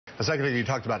A second ago, you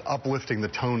talked about uplifting the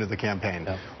tone of the campaign.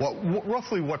 Yeah.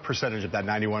 Roughly what percentage of that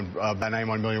 91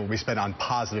 million will be spent on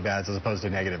positive ads as opposed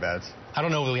to negative ads? I don't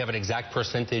know if we have an exact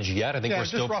percentage yet. I think we're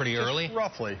still pretty early.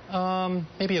 Roughly.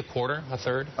 Maybe a quarter, a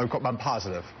third. On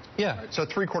positive. Yeah. So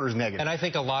 3/4 negative. And I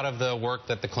think a lot of the work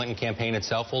that the Clinton campaign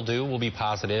itself will do will be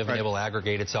positive, and it will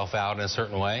aggregate itself out in a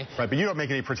certain way. Right, but you don't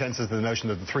make any pretenses to the notion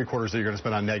that the 3/4 that you're going to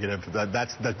spend on negative,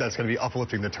 that's going to be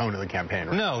uplifting the tone of the campaign,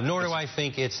 right? No, nor do I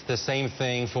think it's the same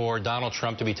thing for Donald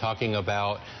Trump to be talking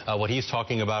about what he's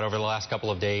talking about over the last couple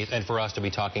of days and for us to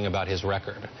be talking about his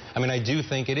record. I mean, I do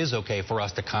think it is okay for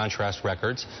us to contrast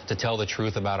records, to tell the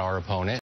truth about our opponent.